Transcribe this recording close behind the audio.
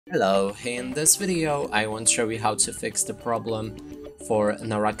Hello, in this video I want to show you how to fix the problem for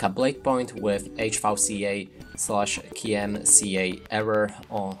Naraka Bladepoint with HVCIKMCI error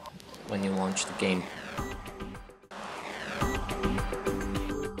when you launch the game.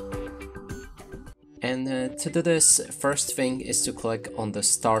 And to do this, first thing is to click on the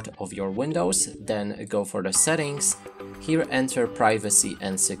start of your Windows, then go for the settings. Here enter privacy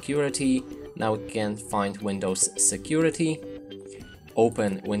and security. Now you can find Windows security.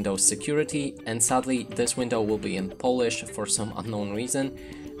 Open Windows security, and sadly this window will be in Polish for some unknown reason.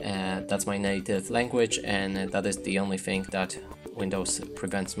 That's my native language, and that is the only thing that Windows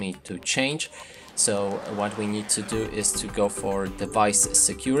prevents me to change. So what we need to do is to go for device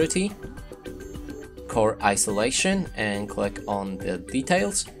security, core isolation, and click on the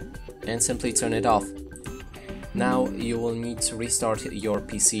details and simply turn it off. Now you will need to restart your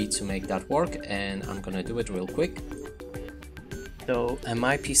PC to make that work, and I'm gonna do it real quick. So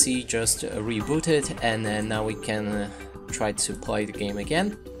my PC just rebooted, and now we can try to play the game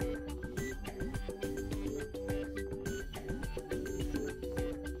again.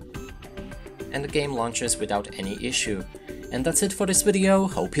 And the game launches without any issue. And that's it for this video.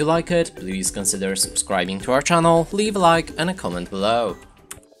 Hope you like it. Please consider subscribing to our channel, leave a like and a comment below.